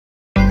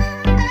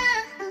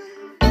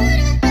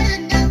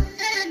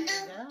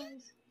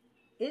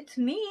it's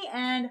me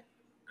and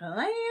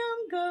Glam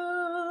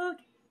Goat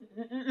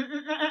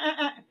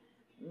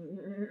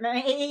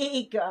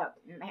makeup.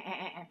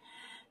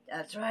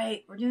 That's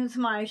right, we're doing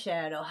some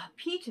eyeshadow.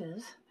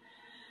 Peaches,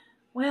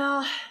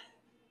 well,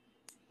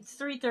 it's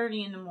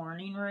 3:30 in the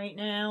morning right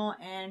now,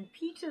 and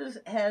Peaches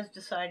has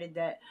decided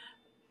that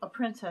a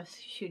princess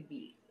should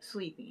be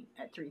sleeping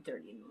at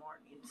 3:30 in the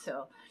morning,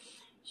 so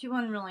she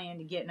wasn't really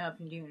into getting up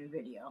and doing a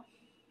video.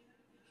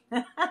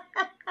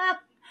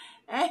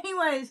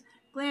 Anyways,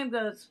 Glam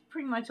Goat's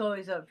pretty much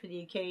always up for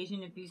the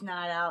occasion if he's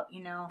not out,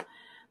 you know,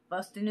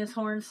 busting his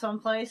horns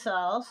someplace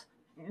else.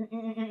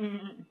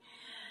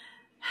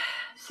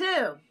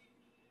 So,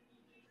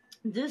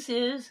 this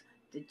is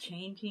the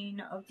changing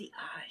of the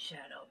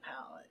eyeshadow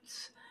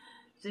palettes.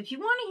 So if you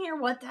want to hear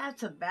what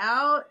that's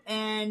about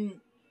and,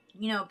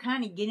 you know,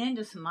 kind of get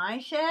into some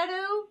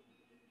eyeshadow,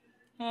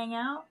 hang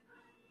out.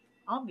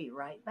 I'll be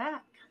right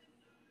back.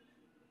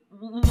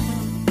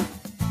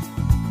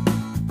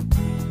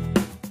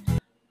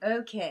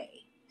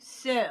 Okay,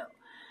 so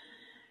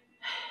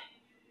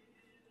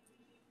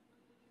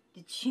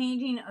the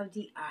changing of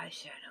the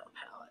eyeshadow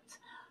palettes.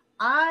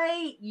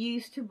 I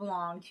used to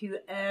belong to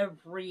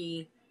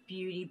every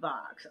beauty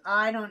box.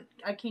 I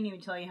can't even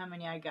tell you how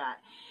many I got.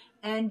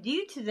 And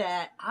due to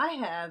that, I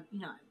have, you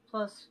know,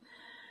 plus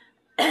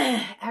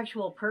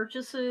actual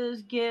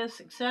purchases,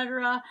 gifts,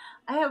 etc.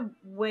 I have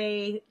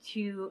way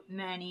too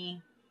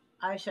many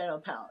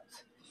eyeshadow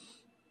palettes.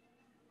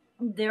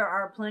 There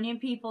are plenty of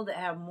people that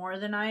have more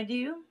than I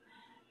do.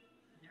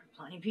 There are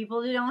plenty of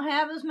people that don't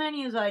have as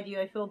many as I do.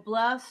 I feel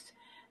blessed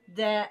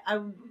that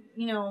I,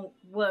 you know,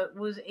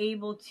 was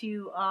able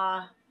to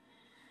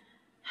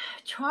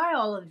try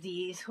all of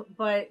these,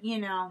 but you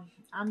know,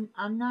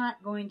 I'm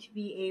not going to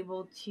be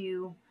able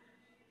to.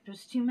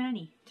 There's too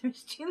many.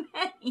 There's too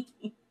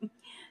many.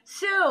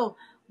 So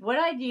what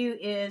I do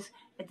is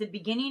at the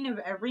beginning of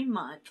every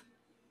month,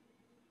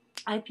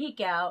 I pick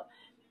out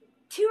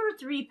 2 or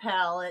 3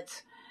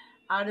 palettes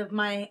out of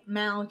my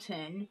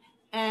mountain,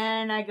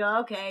 and I go,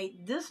 okay,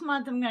 this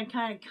month I'm going to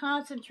kind of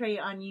concentrate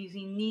on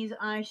using these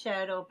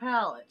eyeshadow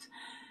palettes.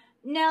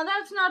 Now,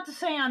 that's not to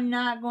say I'm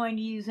not going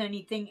to use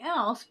anything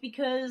else,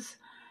 because,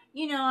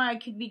 you know, I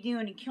could be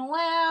doing a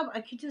collab. I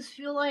could just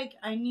feel like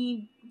I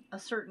need a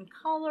certain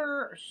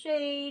color or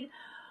shade,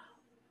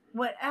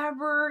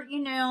 whatever, you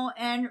know,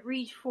 and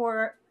reach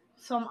for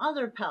some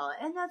other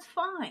palette, and that's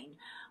fine.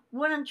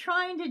 What I'm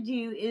trying to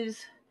do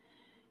is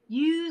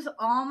use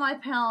all my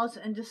palettes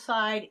and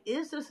decide,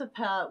 is this a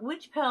palette?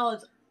 Which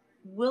palettes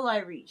will I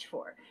reach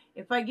for?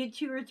 If I get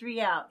 2 or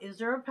 3 out, is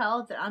there a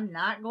palette that I'm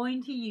not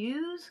going to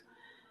use?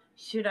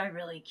 Should I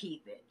really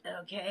keep it?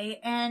 Okay,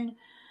 and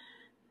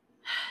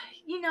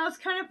you know, it's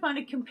kind of fun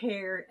to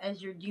compare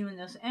as you're doing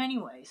this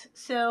anyways.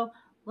 So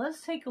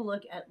let's take a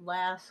look at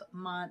last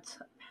month's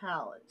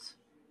palettes.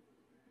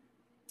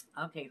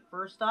 Okay,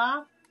 first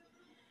off,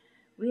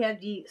 we have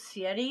the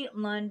City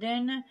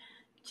London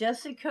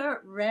Jessica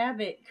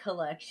Rabbit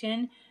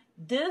collection.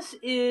 This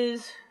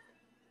is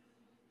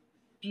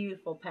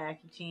beautiful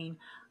packaging.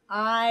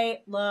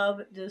 I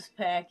love this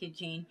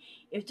packaging.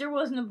 If there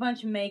wasn't a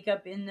bunch of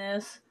makeup in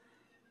this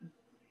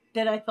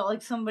that I felt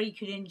like somebody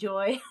could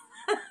enjoy,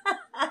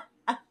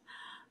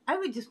 I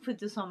would just put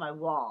this on my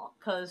wall,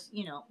 because,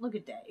 you know, look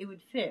at that. It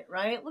would fit,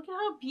 right? Look at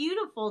how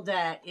beautiful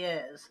that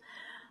is.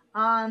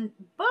 But I'm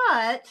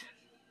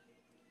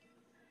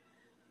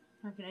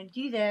not going to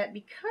do that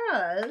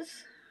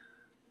because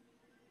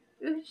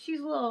she's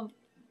a little,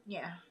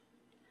 yeah.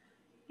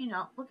 You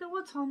know, look at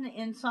what's on the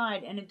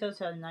inside, and it does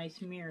have a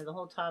nice mirror. The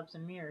whole top's a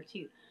mirror,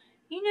 too.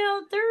 You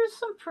know, there's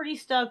some pretty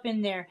stuff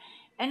in there.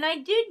 And I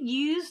did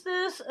use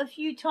this a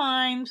few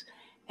times,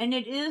 and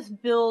it is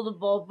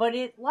buildable, but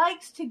it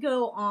likes to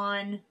go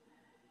on.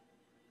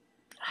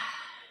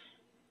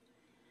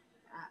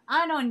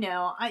 I don't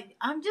know.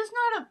 I'm just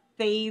not a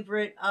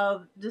favorite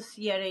of the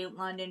City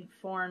London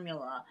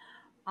formula.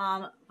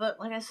 But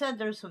like I said,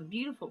 there's some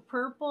beautiful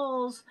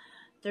purples.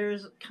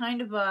 There's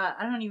kind of a,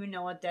 I don't even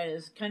know what that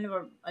is, kind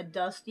of a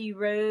dusty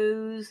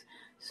rose,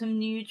 some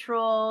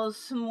neutrals,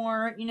 some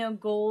more, you know,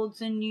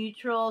 golds and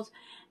neutrals.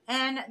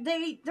 And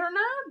they're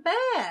not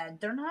bad.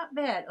 They're not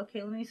bad.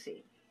 Okay, let me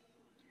see.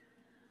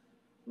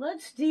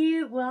 Let's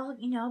do, well,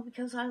 you know,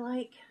 because I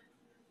like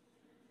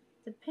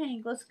the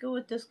pink, let's go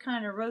with this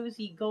kind of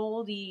rosy,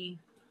 goldy,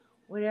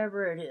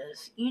 whatever it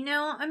is. You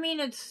know, I mean,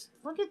 it's,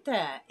 look at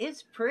that.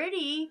 It's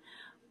pretty,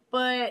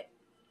 but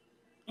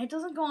it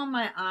doesn't go on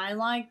my eye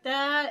like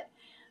that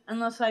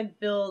unless I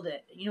build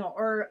it, you know,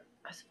 or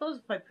I suppose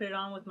if I put it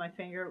on with my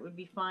finger, it would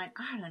be fine.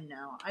 I don't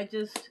know. I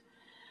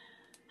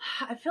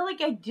feel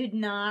like I did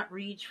not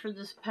reach for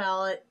this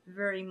palette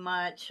very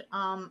much.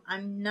 I'm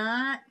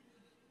not,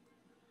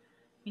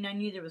 you know, I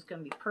knew there was going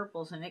to be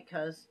purples in it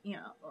because, you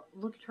know,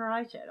 look at her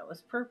eyeshadow.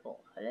 It's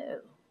purple. Hello.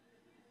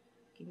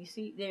 Can you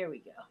see? There we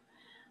go.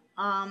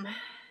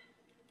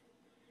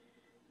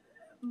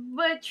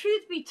 But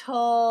truth be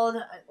told,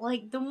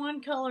 like the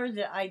one color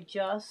that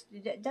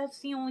that's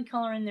the only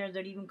color in there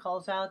that even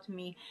calls out to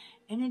me,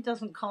 and it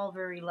doesn't call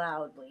very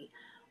loudly.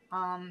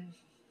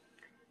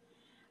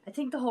 I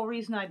think the whole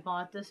reason I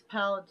bought this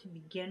palette to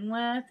begin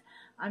with,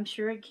 I'm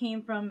sure it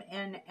came from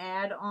an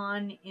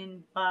add-on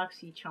in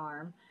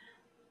BoxyCharm,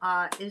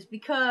 is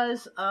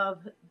because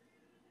of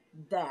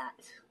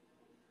that.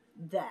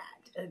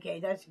 Okay,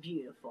 that's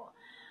beautiful.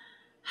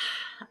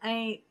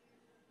 I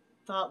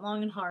thought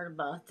long and hard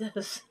about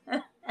this.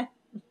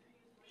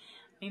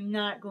 I'm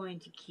not going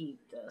to keep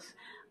this.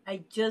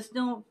 I just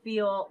don't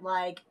feel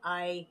like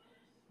I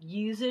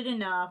use it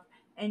enough.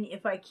 And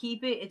if I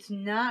keep it, it's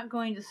not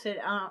going to sit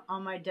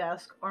on my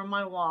desk or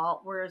my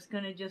wall where it's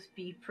going to just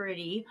be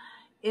pretty.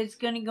 It's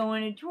going to go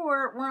in a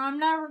drawer where I'm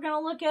never going to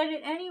look at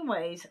it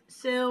anyways.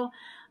 So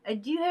I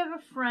do have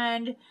a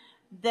friend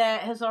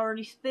that has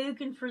already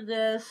spoken for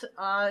this.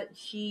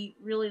 She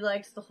really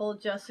likes the whole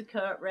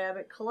Jessica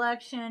Rabbit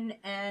collection.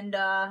 And,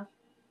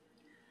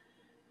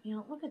 you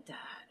know, look at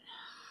that.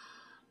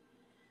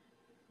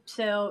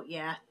 So,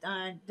 yeah,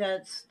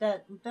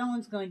 that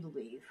one's going to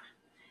leave.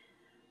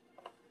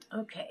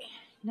 Okay,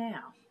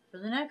 now, for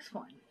the next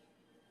one.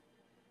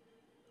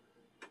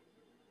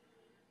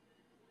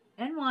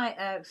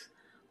 NYX,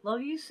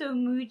 love you so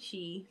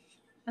moochy.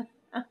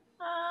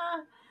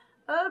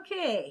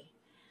 Okay,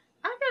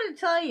 I gotta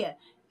tell you,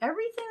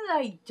 everything that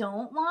I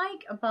don't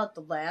like about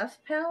the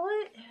last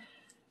palette,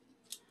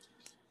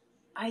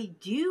 I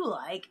do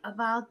like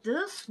about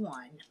this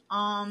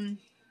one.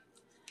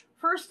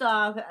 First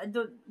off,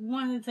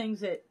 one of the things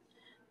that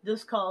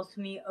this calls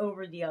to me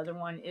over the other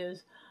one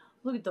is,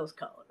 look at those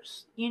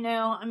colors. You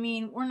know, I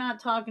mean, we're not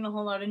talking a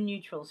whole lot of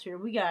neutrals here.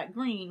 We got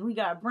green, we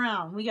got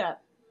brown, we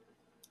got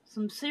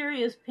some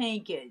serious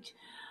pinkage.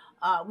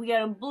 We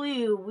got a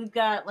blue, we've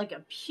got like a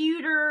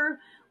pewter,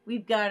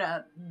 we've got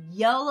a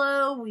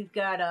yellow, we've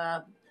got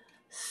a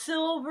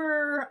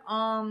silver.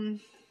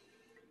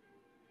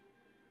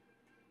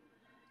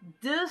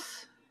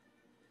 This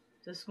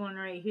one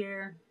right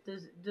here,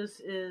 this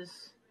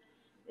is,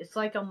 it's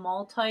like a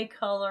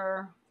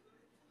multicolor,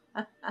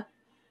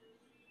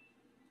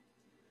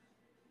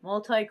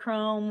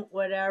 multi-chrome,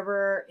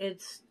 whatever.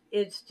 It's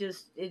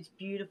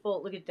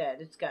beautiful. Look at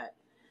that. It's got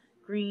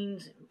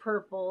greens, and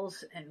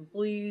purples, and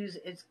blues.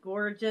 It's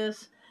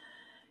gorgeous.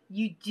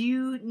 You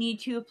do need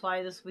to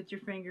apply this with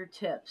your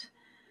fingertips.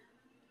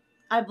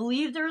 I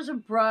believe there's a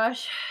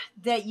brush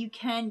that you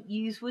can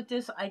use with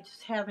this. I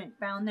just haven't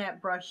found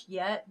that brush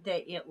yet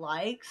that it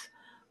likes,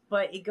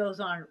 but it goes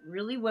on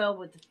really well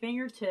with the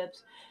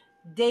fingertips.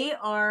 They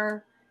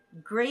are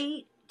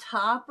great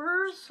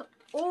toppers,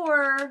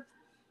 or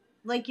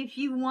like if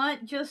you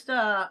want just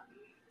a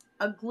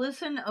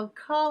glisten of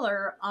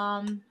color,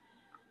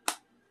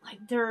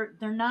 like they're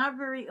not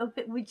very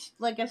open, which,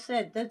 like I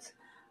said, that's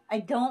I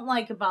don't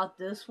like about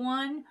this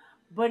one,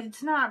 but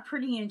it's not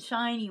pretty and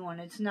shiny when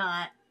it's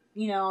not.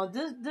 You know,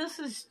 this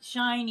is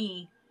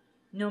shiny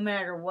no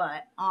matter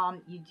what.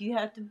 You do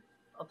have to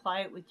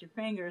apply it with your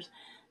fingers.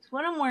 So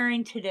what I'm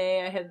wearing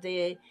today, I have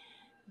the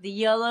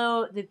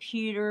yellow, the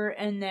pewter,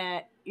 and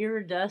that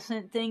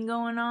iridescent thing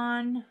going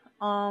on.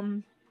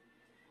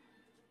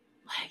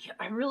 Like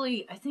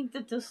I think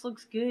that this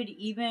looks good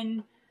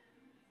even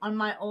on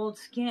my old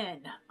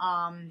skin.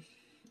 I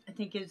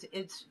think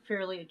it's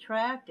fairly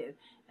attractive.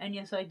 And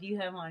yes, I do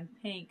have on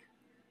pink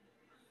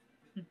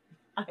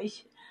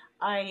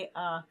eye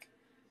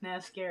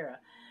mascara.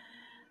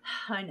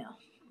 I know.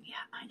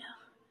 Yeah, I know.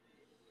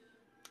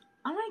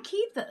 I'm gonna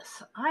keep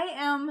this. I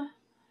am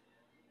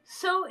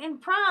so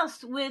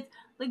impressed with,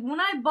 like, when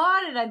I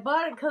bought it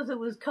because it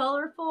was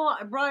colorful.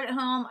 I brought it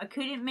home. I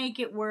couldn't make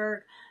it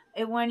work.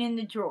 It went in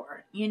the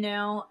drawer, you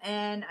know,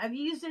 and I've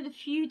used it a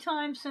few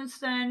times since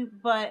then,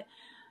 but,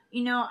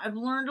 you know, I've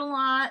learned a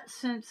lot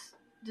since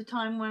the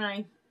time when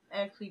I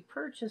actually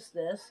purchased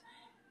this,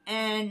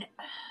 and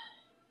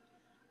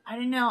I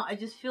don't know, I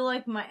just feel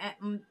like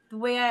the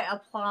way I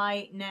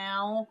apply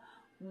now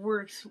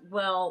works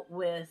well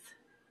with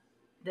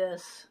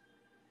this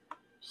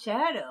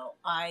shadow.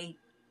 I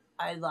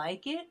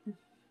like it.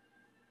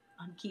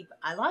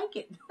 I like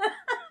it.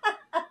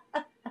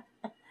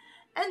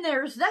 And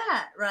there's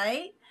that,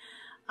 right?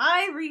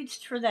 I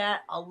reached for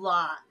that a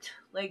lot.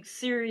 Like,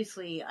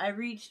 seriously, I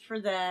reached for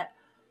that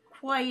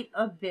quite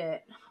a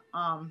bit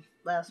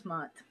last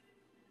month.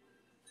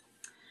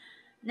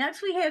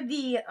 Next we have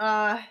the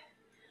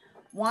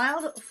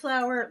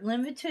Wildflower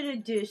Limited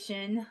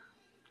Edition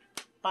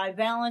by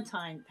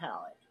Valentine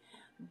Palette.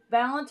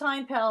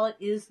 Valentine Palette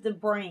is the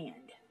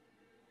brand.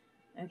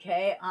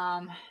 Okay,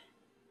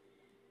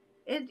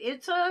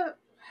 it's a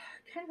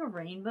kind of a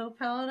rainbow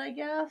palette, I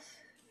guess.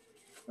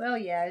 Well,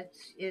 yeah,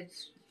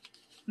 it's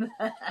it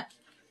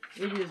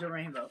is a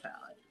rainbow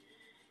palette.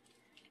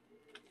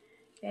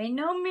 Okay,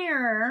 no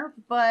mirror,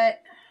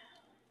 but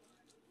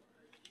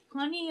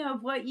plenty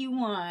of what you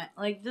want.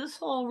 Like, this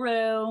whole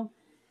row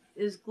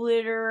is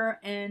glitter,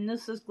 and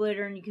this is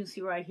glitter, and you can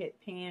see where I hit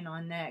pan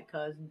on that,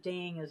 because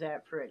dang is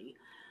that pretty.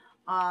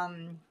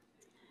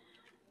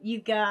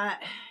 You've got,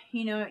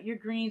 you know, your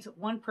greens,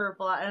 one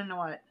purple, I don't know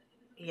what,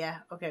 yeah,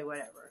 okay,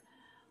 whatever.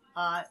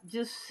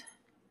 Just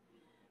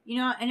You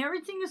know, and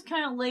everything is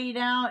kind of laid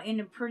out in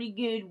a pretty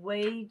good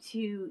way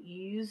to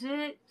use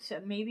it.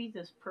 So maybe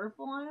this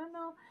purple, I don't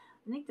know.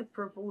 I think the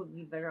purple would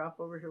be better off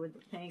over here with the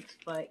pinks,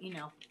 but you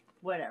know,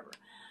 whatever.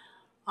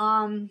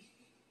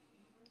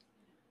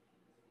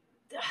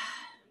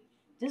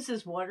 This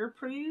is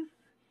waterproof.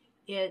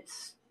 It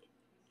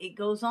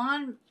goes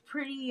on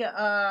pretty,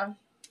 well,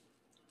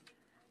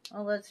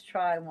 let's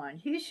try one.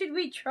 Who should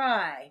we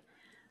try?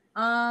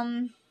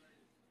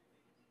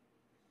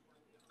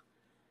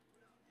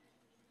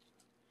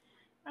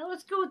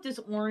 Let's go with this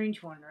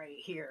orange one right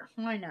here.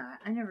 Why not?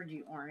 I never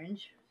do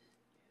orange.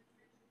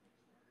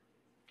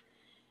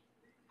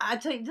 I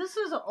tell you, this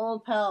is an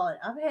old palette.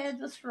 I've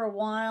had this for a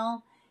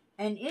while,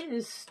 and it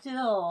is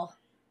still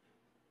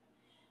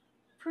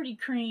pretty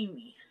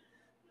creamy.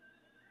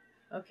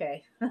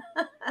 Okay.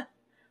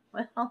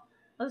 Well,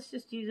 let's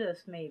just do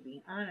this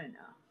maybe. I don't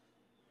know.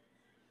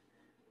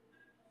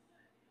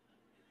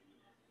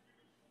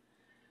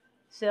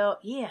 So,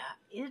 yeah,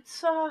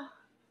 it's,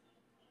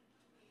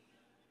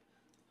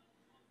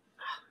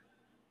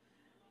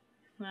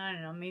 I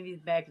don't know, maybe the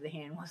back of the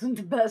hand wasn't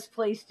the best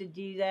place to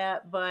do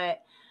that,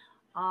 but,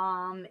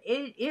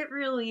 it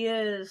really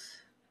is.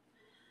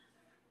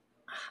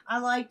 I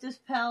like this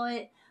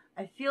palette.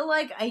 I feel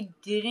like I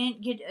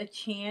didn't get a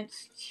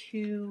chance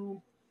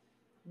to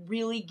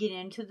really get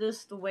into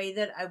this the way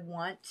that I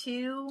want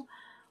to.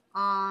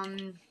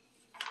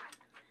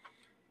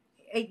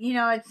 You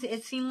know,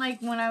 it seemed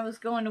like when I was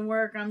going to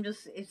work,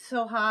 it's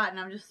so hot and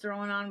I'm just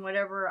throwing on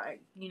whatever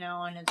you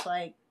know, and it's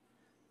like,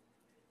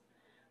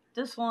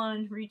 this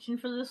one, reaching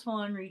for this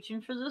one, reaching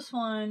for this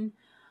one.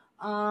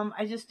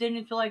 I just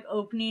didn't feel like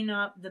opening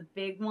up the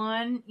big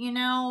one, you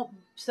know,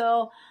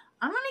 so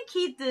I'm going to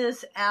keep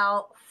this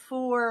out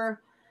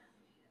for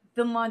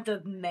the month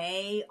of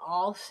May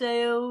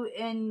also,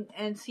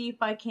 and see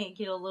if I can't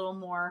get a little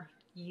more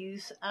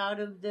use out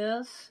of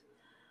this.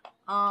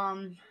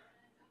 Obviously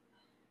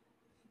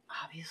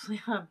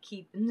I'm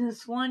keeping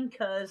this one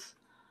because,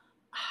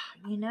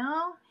 you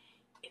know,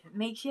 if it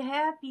makes you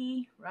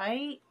happy,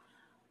 right?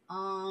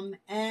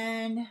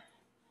 And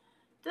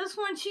this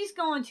one, she's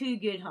going to a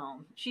good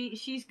home.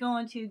 She's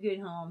going to a good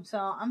home, so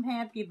I'm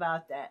happy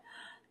about that.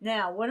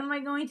 Now, what am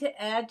I going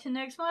to add to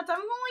next month? I'm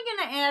only going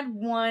to add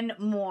one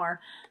more.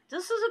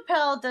 This is a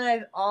palette that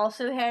I've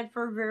also had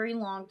for a very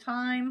long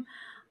time.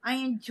 I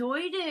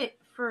enjoyed it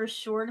for a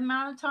short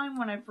amount of time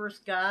when I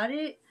first got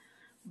it,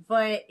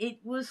 but it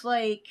was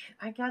like,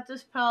 I got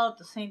this palette at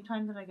the same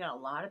time that I got a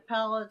lot of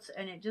palettes,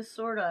 and it just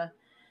sort of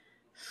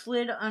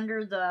slid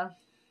under the,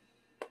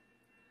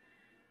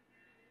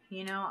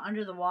 you know,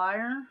 under the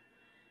wire.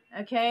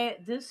 Okay,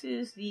 this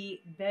is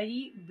the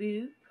Betty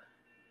Boop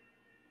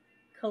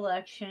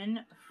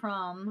collection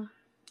from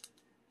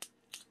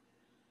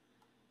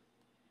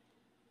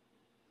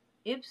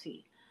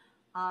Ipsy.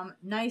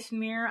 Nice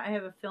mirror. I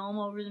have a film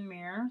over the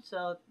mirror,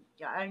 so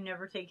I've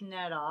never taken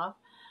that off.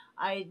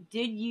 I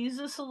did use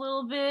this a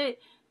little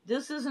bit.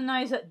 This is a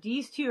nice,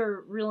 these two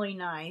are really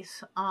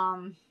nice.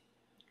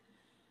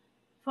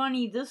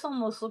 Funny, this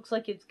almost looks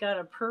like it's got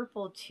a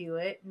purple to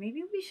it.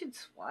 Maybe we should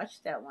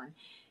swatch that one.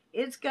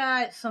 It's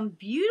got some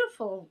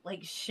beautiful,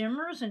 like,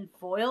 shimmers and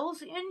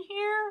foils in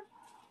here.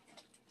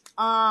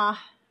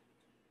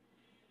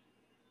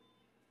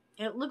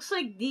 It looks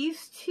like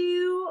these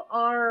two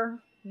are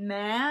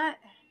matte.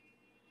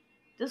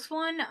 This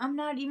one, I'm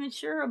not even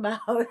sure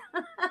about.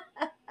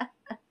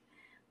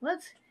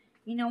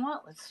 You know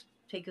what? Let's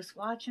take a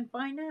swatch and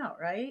find out,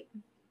 right?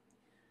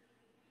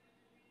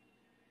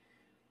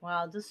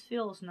 Wow, this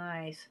feels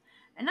nice.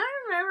 And I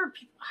remember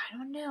people, I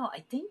don't know, I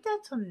think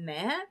that's a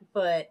matte,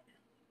 but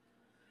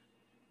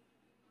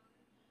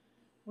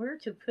where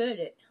to put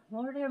it?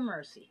 Lord have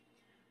mercy.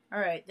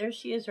 Alright, there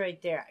she is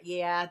right there.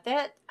 Yeah,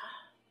 that,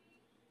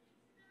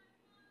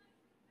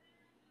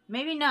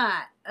 maybe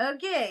not.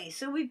 Okay,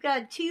 so we've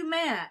got two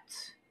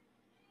mattes.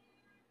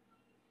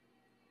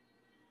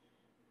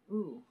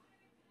 Ooh,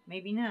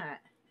 maybe not.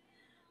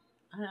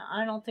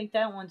 I don't think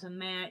that one's a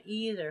matte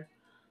either.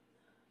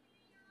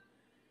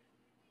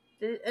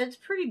 It's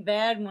pretty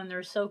bad when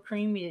they're so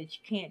creamy that you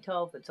can't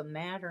tell if it's a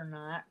matte or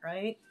not,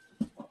 right?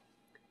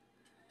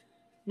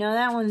 No,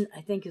 that one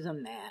I think is a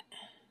matte.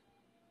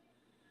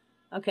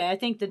 Okay, I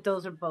think that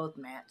those are both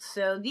mattes.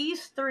 So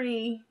these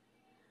three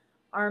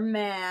are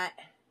matte,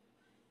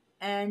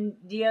 and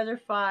the other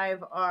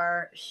five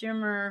are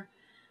shimmer.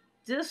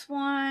 This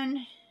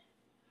one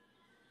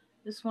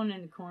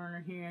in the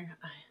corner here,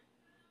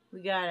 we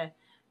gotta,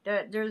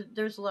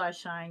 there's a lot of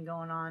shine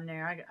going on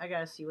there. I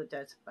gotta see what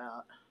that's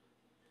about.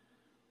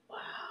 Wow.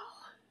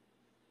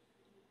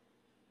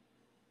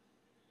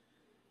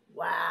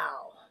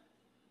 Wow.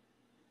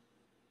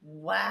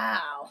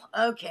 Wow.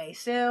 Okay,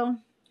 so,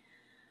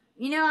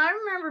 you know, I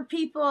remember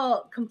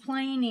people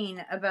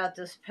complaining about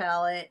this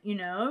palette, you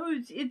know,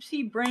 it's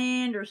Ipsy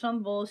brand or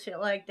some bullshit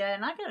like that,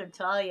 and I gotta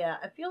tell you,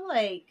 I feel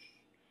like,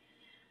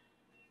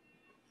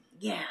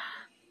 yeah.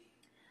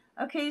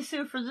 Okay,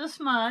 so for this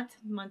month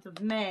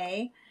of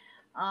May,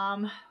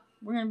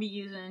 we're gonna be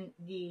using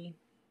the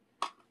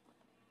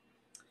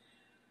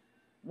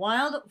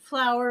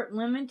Wildflower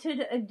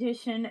limited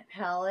edition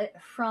palette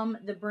from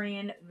the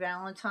brand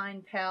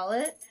Valentine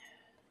Palette.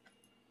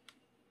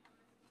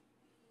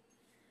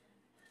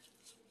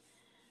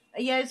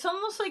 Yeah, it's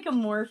almost like a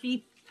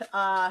Morphe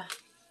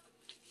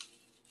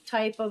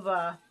type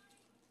of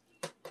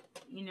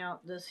you know,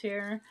 this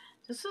here.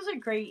 This is a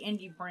great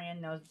indie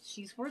brand though.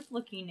 She's worth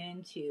looking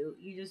into.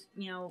 You just,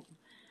 you know,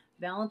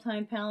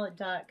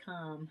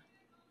 ValentinePalette.com.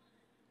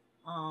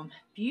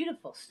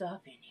 Beautiful stuff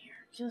in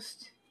here.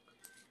 Just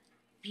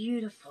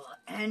beautiful.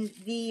 And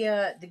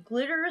the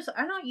glitters,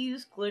 I don't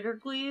use glitter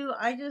glue.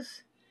 I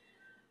just,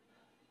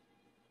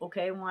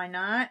 okay, why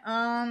not?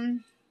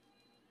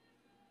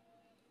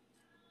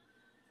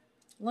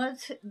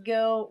 Let's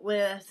go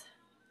with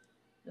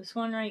this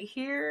one right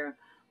here.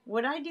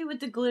 What I do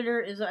with the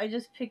glitter is I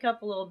just pick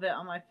up a little bit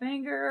on my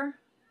finger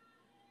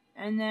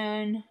and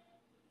then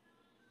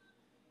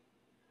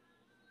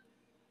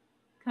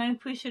kind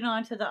of push it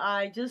onto the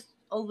eye just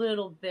a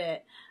little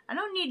bit. I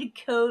don't need to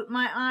coat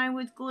my eye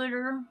with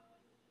glitter.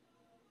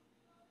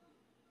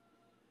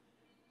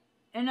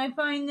 And I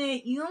find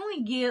that you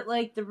only get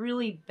like the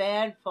really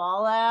bad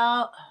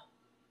fallout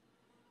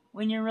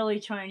when you're really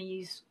trying to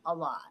use a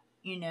lot,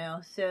 you know.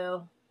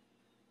 So,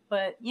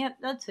 but yep,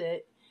 that's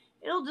it.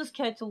 It'll just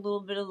catch a little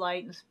bit of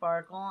light and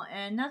sparkle,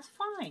 and that's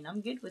fine.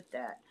 I'm good with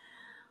that.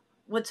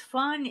 What's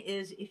fun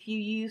is if you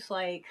use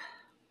like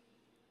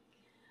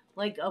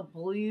a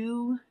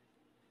blue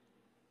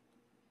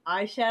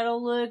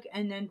eyeshadow look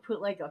and then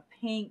put like a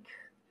pink,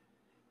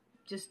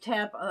 just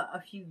tap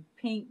a few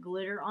pink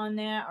glitter on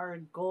that, or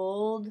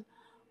gold,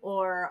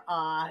 or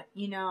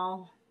you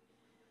know,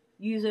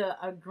 use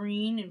a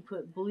green and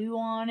put blue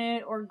on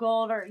it, or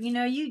gold, or you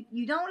know,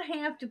 you don't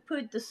have to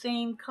put the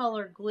same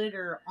color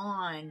glitter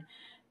on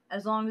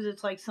as long as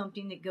it's like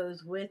something that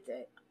goes with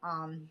it.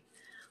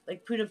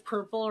 Like put a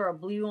purple or a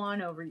blue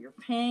on over your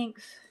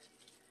pinks.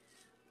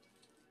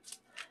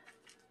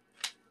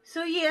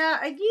 So yeah,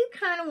 I do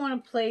kind of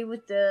want to play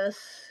with this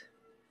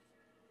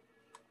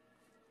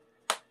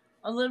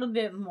a little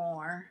bit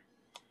more.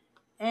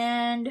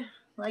 And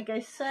like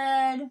I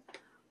said,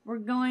 we're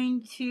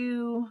going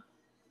to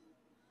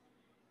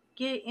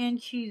get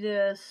into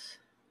this.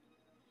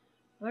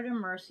 What a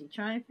mercy.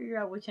 Trying to figure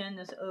out which end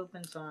this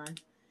opens on.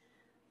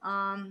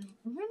 We're going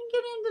to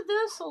get into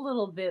this a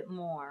little bit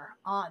more.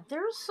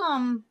 There's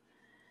some,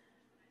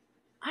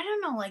 I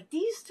don't know, like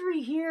these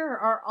three here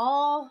are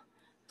all,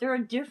 they're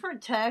a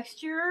different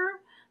texture.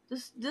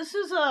 This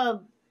is I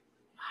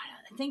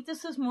think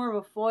this is more of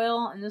a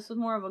foil and this is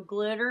more of a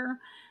glitter.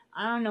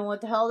 I don't know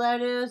what the hell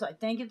that is. I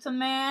think it's a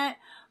matte.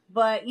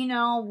 But, you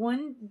know,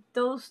 when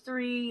those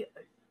three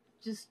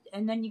just,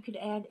 and then you could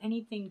add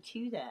anything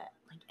to that.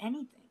 Like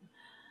anything.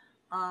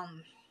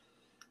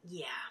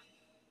 Yeah.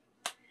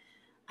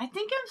 I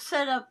think I'm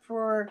set up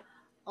for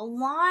a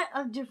lot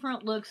of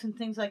different looks and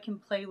things I can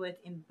play with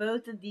in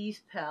both of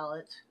these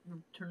palettes.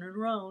 Turn it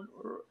around.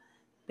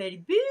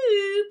 Betty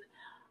Boop.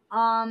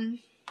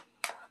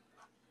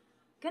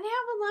 Gonna have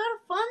a lot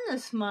of fun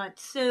this month.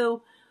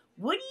 So,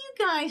 what do you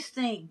guys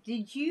think?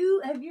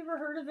 Have you ever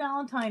heard of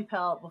Valentine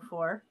Palette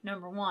before?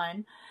 Number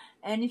one.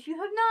 And if you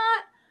have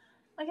not,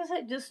 like I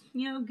said, just,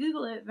 you know,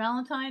 Google it,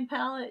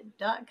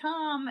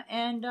 ValentinePalette.com,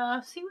 and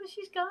see what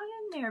she's got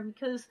in there,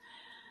 because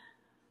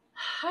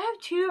I have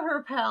two of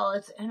her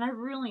palettes, and I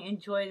really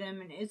enjoy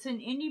them, and it's an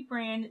indie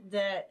brand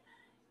that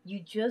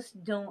you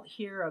just don't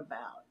hear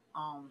about.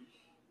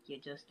 You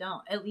just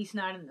don't, at least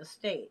not in the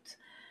States.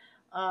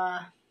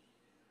 The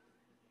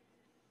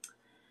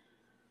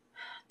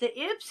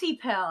Ipsy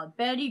palette,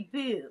 Betty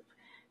Boop.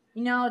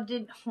 You know,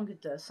 look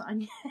at this.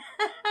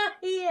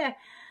 Yeah,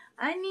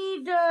 I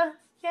need,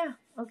 yeah,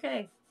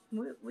 okay.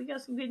 We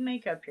got some good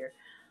makeup here.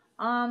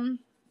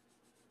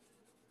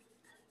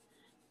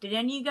 Did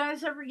any of you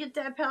guys ever get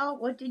that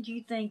palette? What did you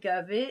think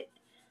of it?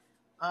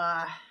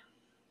 What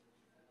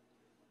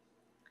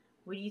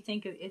do you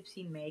think of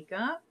Ipsy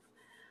makeup?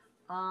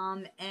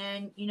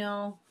 And, you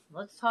know,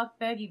 let's talk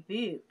Betty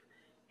Boop.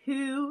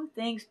 Who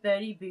thinks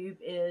Betty Boop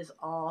is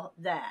all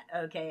that?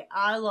 Okay,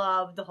 I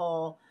love the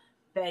whole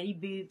Betty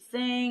Boop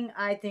thing.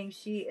 I think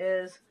she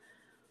is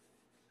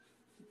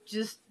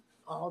just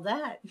all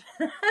that.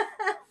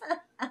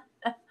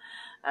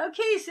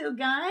 Okay, so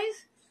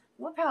guys,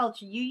 what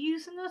palettes are you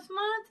using this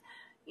month?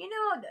 You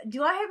know,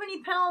 do I have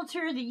any palettes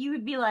here that you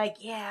would be like,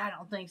 yeah, I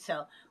don't think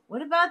so?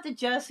 What about the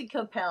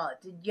Jessica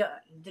palette?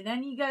 Did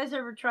any of you guys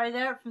ever try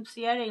that from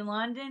Seattle,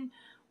 London?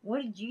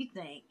 What did you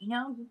think? You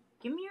know,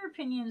 give me your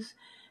opinions.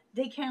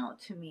 They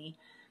count to me.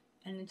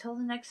 And until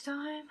the next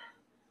time,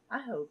 I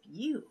hope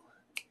you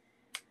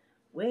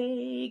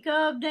wake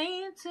up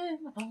dancing,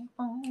 boom,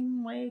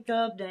 boom, wake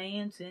up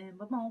dancing,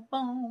 boom,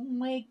 boom,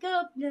 wake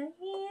up dancing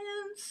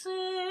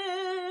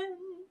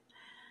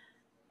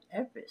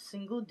every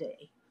single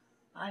day.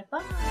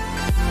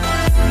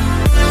 Bye-bye.